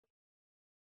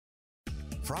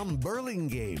From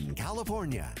Burlingame,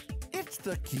 California, it's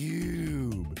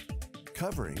theCUBE.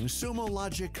 Covering Sumo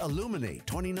Logic Illuminate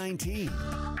 2019.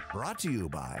 Brought to you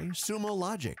by Sumo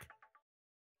Logic.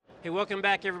 Hey, welcome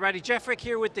back everybody. Jeff Frick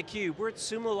here with theCUBE. We're at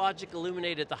Sumo Logic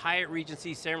Illuminate at the Hyatt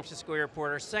Regency, San Francisco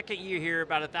Airport. Our second year here,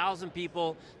 about 1,000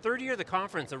 people. Third year of the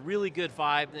conference, a really good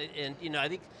vibe. And I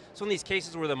think it's one of these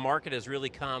cases where the market has really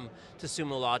come to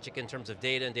Sumo Logic in terms of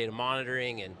data and data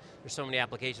monitoring, and there's so many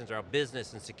applications around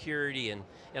business and security and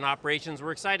operations.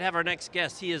 We're excited to have our next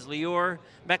guest. He is Lior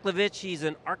Mechlovich. He's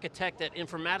an architect at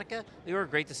Informatica. Lior,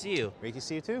 great to see you. Great to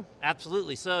see you too.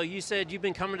 Absolutely. So you said you've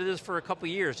been coming to this for a couple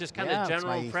years. Just kind of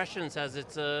general impressions as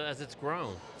it's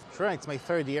grown. Sure, it's my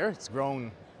third year. It's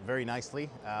grown very nicely.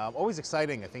 Always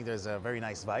exciting. I think there's a very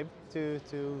nice vibe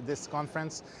to this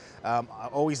conference. I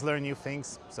always learn new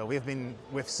things. So we've been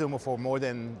with Sumo for more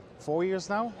than 4 years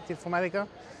now at Informatica.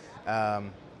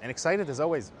 And excited as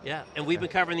always. Yeah, and we've been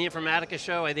covering the Informatica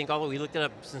show, I think we looked it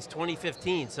up since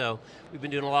 2015, so we've been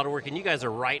doing a lot of work, and you guys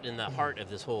are right in the heart of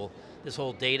this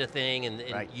whole data thing, and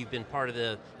right. You've been part of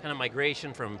the kind of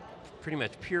migration from pretty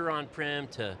much pure on-prem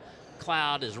to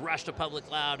cloud, is rushed to public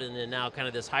cloud, and then now kind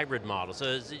of this hybrid model. So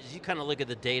as you kind of look at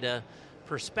the data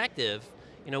perspective,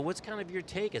 what's kind of your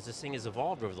take as this thing has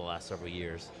evolved over the last several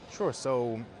years? Sure,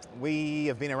 so we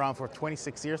have been around for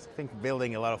 26 years, I think,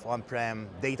 building a lot of on-prem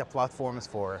data platforms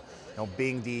for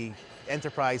being the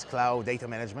enterprise cloud data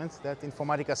management that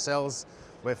Informatica sells,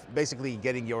 with basically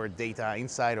getting your data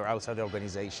inside or outside the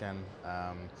organization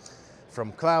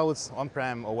from clouds,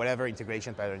 on-prem, or whatever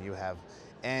integration pattern you have.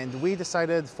 And we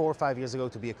decided 4 or 5 years ago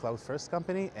to be a cloud-first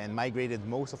company and migrated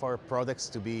most of our products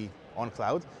to be on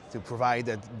cloud, to provide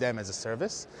them as a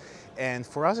service. And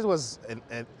for us it was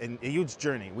a huge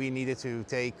journey. We needed to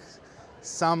take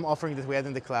some offering that we had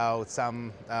in the cloud,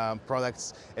 some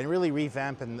products, and really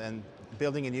revamp and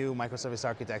building a new microservice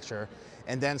architecture,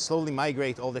 and then slowly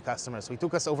migrate all the customers. So it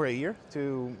took us over a year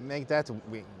to make that.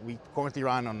 We currently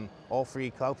run on all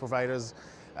 3 cloud providers,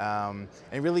 and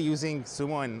really using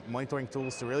Sumo and monitoring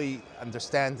tools to really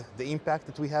understand the impact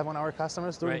that we have on our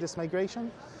customers during this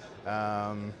migration.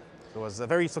 It was a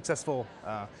very successful,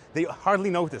 they hardly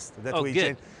noticed that we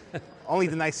changed, only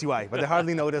the nice UI, but they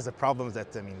hardly noticed the problems that,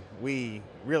 we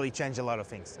really changed a lot of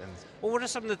things. And well, what are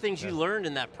some of the things you learned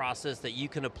in that process that you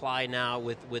can apply now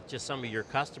with just some of your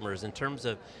customers in terms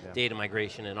of data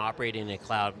migration and operating in a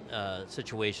cloud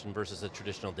situation versus a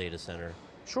traditional data center?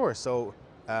 Sure, so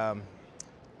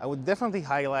I would definitely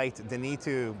highlight the need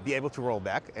to be able to roll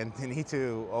back and the need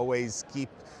to always keep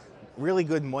really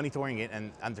good monitoring it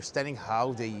and understanding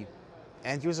how the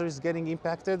end user is getting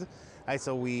impacted. Right,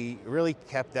 so we really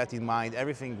kept that in mind.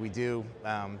 Everything we do,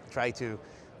 try to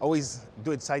always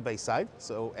do it side by side.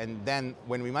 So, and then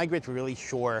when we migrate, we're really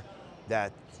sure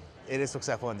that it is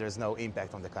successful and there's no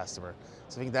impact on the customer.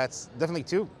 So I think that's definitely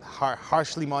to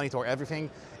harshly monitor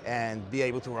everything and be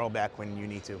able to roll back when you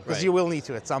need to, because you will need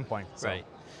to at some point. So. Right.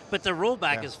 But the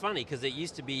rollback is funny, because it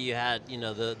used to be you had,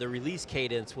 the release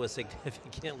cadence was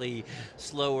significantly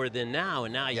slower than now,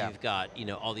 and now you've got,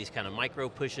 all these kind of micro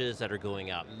pushes that are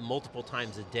going out multiple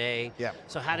times a day. Yeah.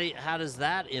 So how does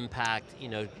that impact,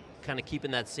 kind of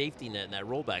keeping that safety net and that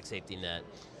rollback safety net?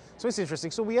 So it's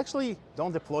interesting. So we actually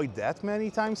don't deploy that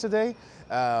many times a day.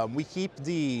 We keep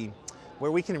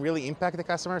where we can really impact the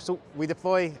customer. So we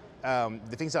deploy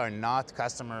the things that are not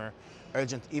customer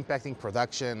urgent, impacting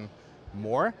production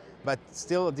more, but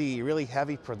still the really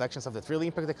heavy production stuff that really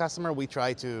impact the customer, we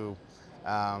try to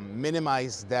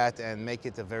minimize that and make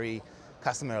it a very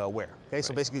customer aware. Okay, right.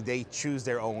 So basically they choose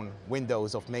their own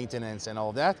windows of maintenance and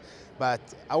all that, but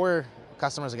our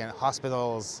customers, again,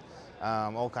 hospitals,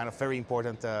 all kind of very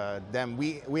important them.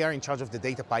 We are in charge of the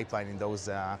data pipeline in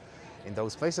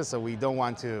those places, so we don't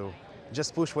want to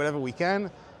just push whatever we can.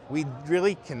 We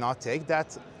really cannot take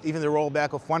that. Even the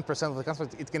rollback of 1% of the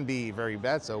customers, it can be very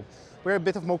bad. So we're a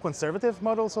bit of more conservative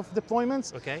models of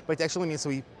deployments. Okay. But it actually means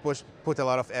we put a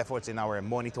lot of efforts in our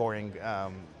monitoring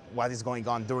what is going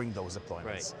on during those deployments.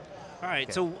 Right. All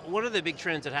right, so one of the big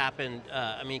trends that happened,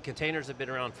 containers have been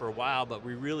around for a while, but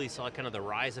we really saw kind of the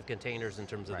rise of containers in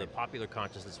terms of the popular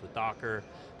consciousness with Docker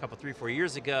a couple, 3, 4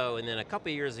 years ago, and then a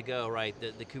couple of years ago, right,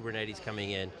 the Kubernetes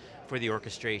coming in for the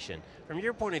orchestration. From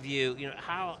your point of view,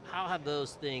 how have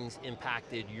those things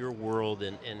impacted your world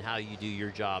and how you do your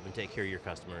job and take care of your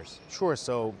customers? Sure,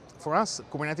 so for us,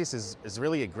 Kubernetes is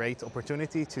really a great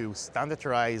opportunity to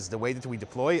standardize the way that we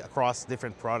deploy across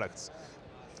different products.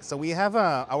 So we have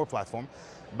our platform,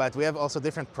 but we have also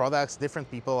different products, different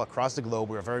people across the globe.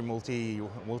 We're a very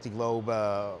multi-globe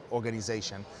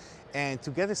organization. And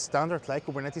to get a standard like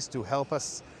Kubernetes to help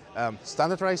us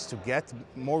standardize to get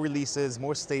more releases,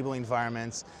 more stable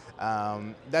environments.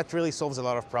 That really solves a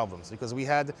lot of problems because we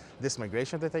had this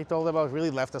migration that I told about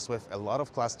really left us with a lot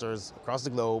of clusters across the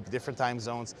globe, different time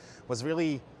zones. Was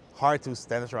really hard to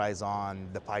standardize on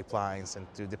the pipelines and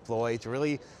to deploy, to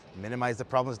really minimize the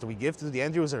problems that we give to the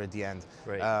end user at the end.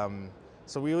 Right.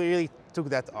 So we really took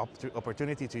that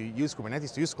opportunity to use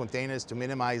Kubernetes, to use containers, to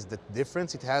minimize the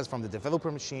difference it has from the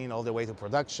developer machine all the way to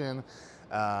production,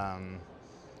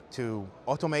 to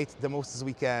automate the most as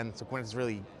we can. So Kubernetes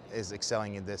really is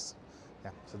excelling in this.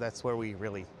 Yeah, so that's where we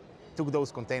really took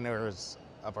those containers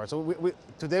apart. So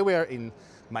today we are in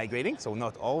migrating, so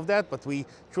not all of that, but we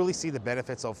truly see the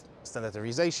benefits of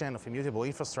standardization, of immutable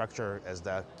infrastructure as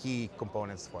the key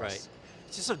components for us.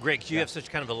 It's just so great because you have such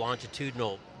kind of a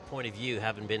longitudinal point of view,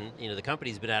 having been, the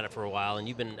company's been at it for a while and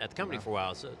you've been at the company for a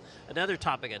while. So another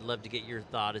topic I'd love to get your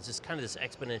thought is just kind of this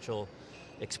exponential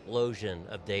explosion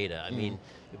of data. I mean,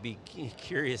 it'd be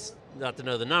curious not to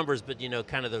know the numbers, but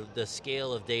kind of the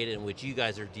scale of data in which you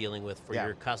guys are dealing with for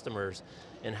your customers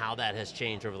and how that has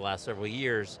changed over the last several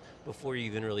years before you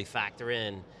even really factor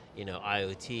in,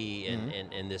 IoT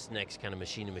and this next kind of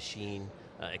machine-to-machine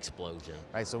explosion.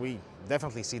 Right, so we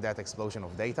definitely see that explosion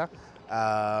of data.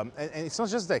 And it's not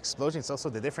just the explosion, it's also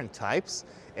the different types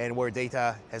and where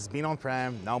data has been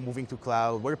on-prem, now moving to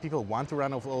cloud, where people want to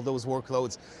run all those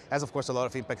workloads, has of course a lot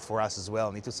of impact for us as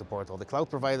well. Need to support all the cloud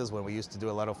providers when we used to do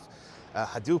a lot of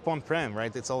Hadoop on-prem,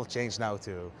 right? It's all changed now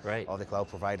to all the cloud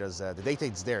providers. The data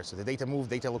is there, so the data move,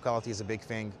 data locality is a big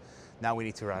thing. Now we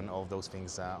need to run all of those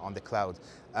things on the cloud.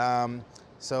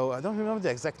 So I don't remember the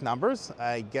exact numbers.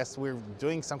 I guess we're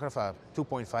doing some kind of a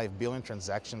 2.5 billion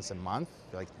transactions a month,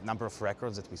 like number of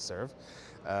records that we serve.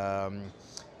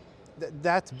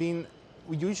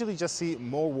 We usually just see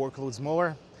more workloads,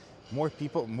 more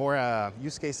people, more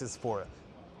use cases for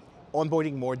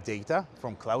onboarding more data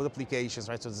from cloud applications,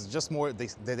 right? So it's just more,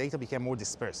 the data became more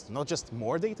dispersed, not just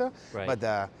more data, but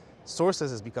the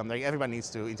sources has become, like everybody needs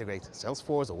to integrate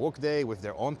Salesforce or Workday with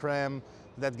their on-prem.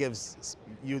 That gives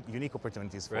unique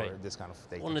opportunities for this kind of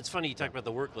data. Well, and it's funny you talk about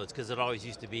the workloads because it always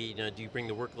used to be, do you bring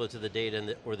the workload to the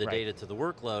data or the data to the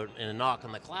workload? And a knock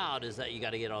on the cloud is that you got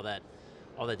to get all that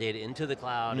data into the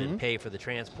cloud and pay for the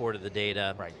transport of the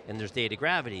data. And there's data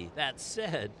gravity. That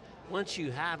said, once you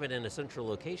have it in a central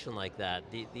location like that,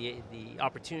 the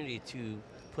opportunity to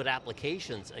put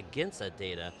applications against that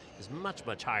data is much,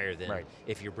 much higher than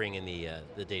if you're bringing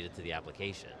the data to the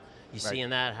application. You seeing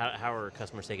that? How are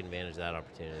customers taking advantage of that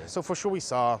opportunity? So for sure we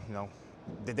saw,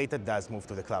 the data does move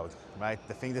to the cloud, right?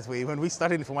 The thing that when we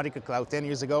started Informatica Cloud 10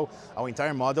 years ago, our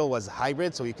entire model was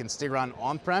hybrid, so you can still run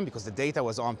on-prem because the data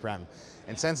was on-prem.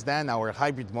 And since then, our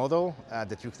hybrid model,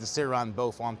 that you can still run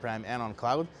both on-prem and on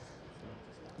cloud,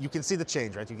 you can see the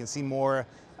change, right? You can see more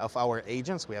of our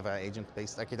agents. We have an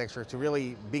agent-based architecture to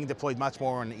really being deployed much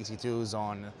more on EC2s,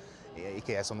 on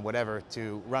EKS, on whatever,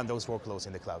 to run those workloads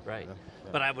in the cloud. Right,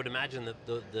 but I would imagine that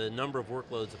the number of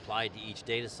workloads applied to each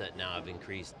data set now have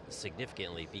increased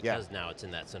significantly because now it's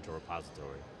in that central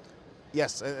repository.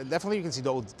 Yes, definitely you can see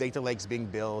those data lakes being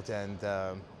built and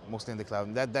mostly in the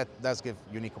cloud. That does give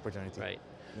unique opportunity. Right.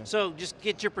 So just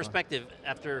get your perspective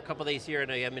after a couple days here. I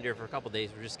know you haven't been here for a couple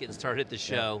days. We're just getting started the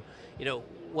show.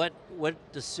 What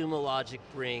does Sumo Logic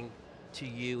bring to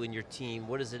you and your team?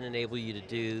 What does it enable you to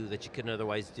do that you couldn't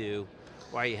otherwise do?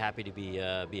 Why are you happy to be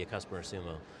a customer of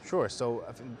Sumo? Sure, so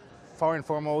far and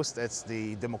foremost, it's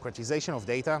the democratization of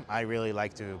data. I really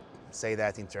like to say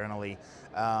that internally.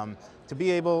 To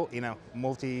be able, in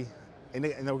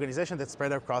an organization that's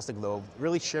spread across the globe,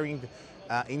 really sharing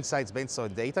insights based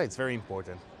on data, it's very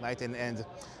important, right? And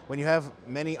when you have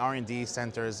many R&D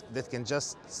centers that can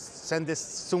just send this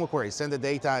Sumo query, send the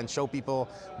data and show people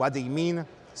what they mean,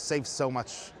 saves so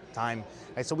much time.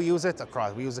 Right? So we use it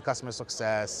across. We use the customer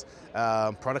success,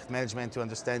 product management to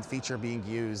understand feature being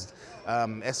used,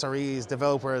 SREs,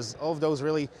 developers, all of those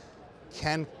really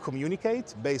can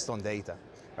communicate based on data.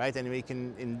 Right? And we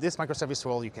can, in this microservice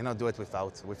world, you cannot do it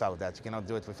without that. You cannot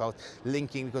do it without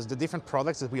linking, because the different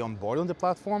products that we onboard on the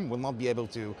platform will not be able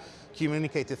to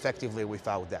communicate effectively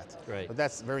without that. Right. But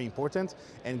that's very important.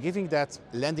 And giving that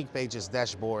landing pages,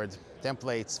 dashboard,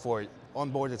 templates for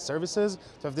onboarded services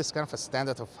to have this kind of a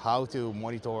standard of how to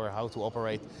monitor, how to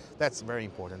operate, that's very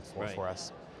important for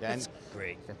us. That's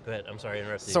great. Go ahead, I'm sorry I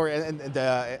interrupted you. Sorry, and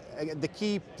the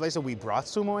key place that we brought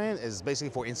Sumo in is basically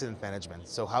for incident management.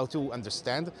 So how to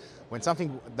understand when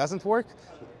something doesn't work,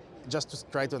 just to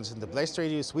try to understand the blast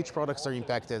radius, which products are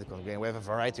impacted. Again, we have a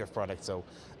variety of products, so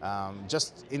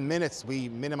just in minutes, we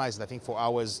minimized, I think, 4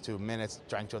 hours to minutes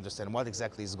trying to understand what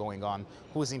exactly is going on,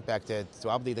 who's impacted, to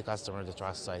update the customer, the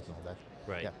trust site, and all that.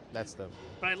 Right. Yeah, that's the...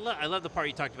 But I love the part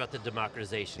you talked about the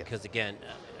democratization, because again,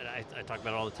 I talk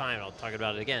about it all the time, I'll talk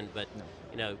about it again, but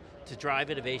you know, to drive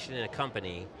innovation in a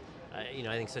company, you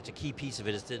know, I think such a key piece of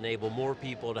it is to enable more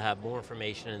people to have more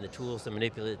information and the tools to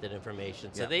manipulate that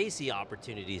information, so they see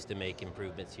opportunities to make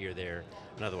improvements here, there,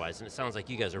 and otherwise. And it sounds like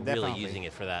you guys are really using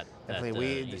it for that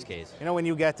use case. You know, when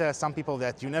you get some people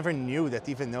that you never knew that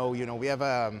even know, you know, we have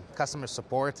customer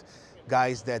support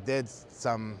guys that did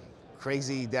some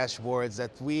crazy dashboards that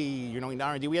we, you know, in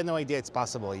R&D, we had no idea it's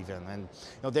possible even. And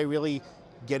you know, they're really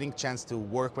getting chance to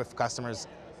work with customers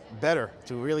better,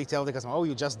 to really tell the customer, oh,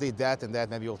 you just did that and that,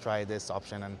 maybe you'll try this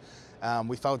option. And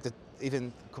we found that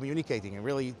even communicating and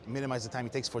really minimize the time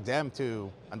it takes for them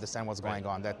to understand what's going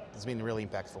on. That has been really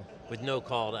impactful. With no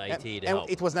call to IT to help.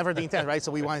 help. It was never the intent, right?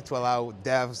 So we wanted to allow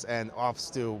devs and ops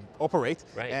to operate,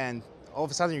 and all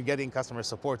of a sudden you're getting customer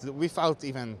support without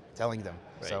even telling them.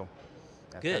 So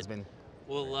that's been...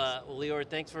 Well, Lior,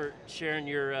 thanks for sharing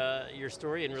your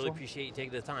story, and really appreciate you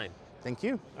taking the time. Thank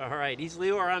you. All right, he's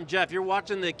Lior, I'm Jeff. You're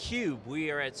watching theCUBE. We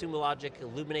are at Sumo Logic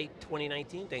Illuminate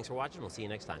 2019. Thanks for watching, we'll see you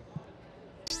next time.